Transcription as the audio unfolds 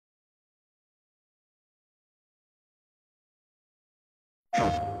We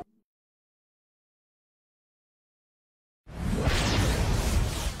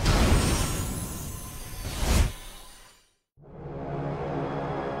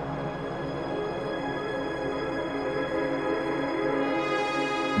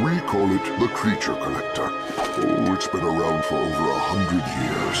call it the Creature Collector. Oh, it's been around for over 100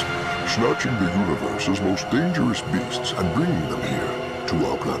 years, snatching the universe's most dangerous beasts and bringing them here to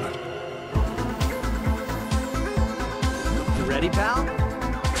our planet. You ready, pal?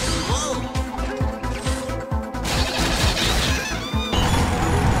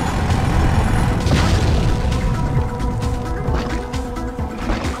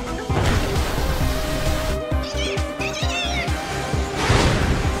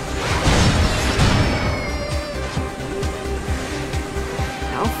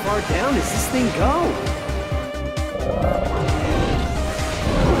 How far down does this thing go?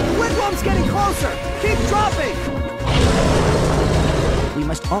 Wigwam's getting closer! Keep dropping! We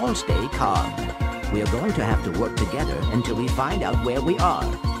must all stay calm. We are going to have to work together until we find out where we are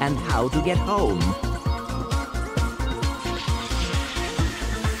and how to get home.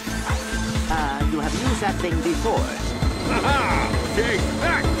 You have used that thing before. Haha! Take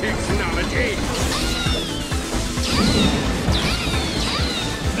that, technology!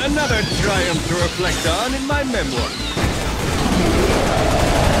 Another triumph to reflect on in my memoir.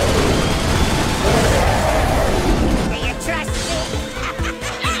 Do you trust me?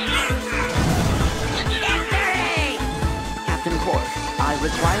 Victory! Captain Quark, I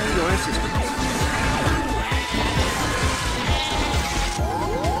require your assistance.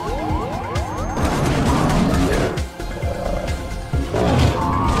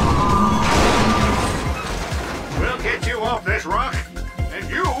 We'll get you off this rock, and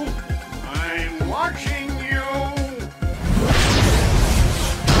you, I'm watching you.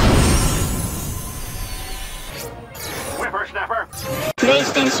 Whippersnapper.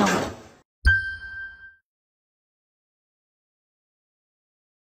 PlayStation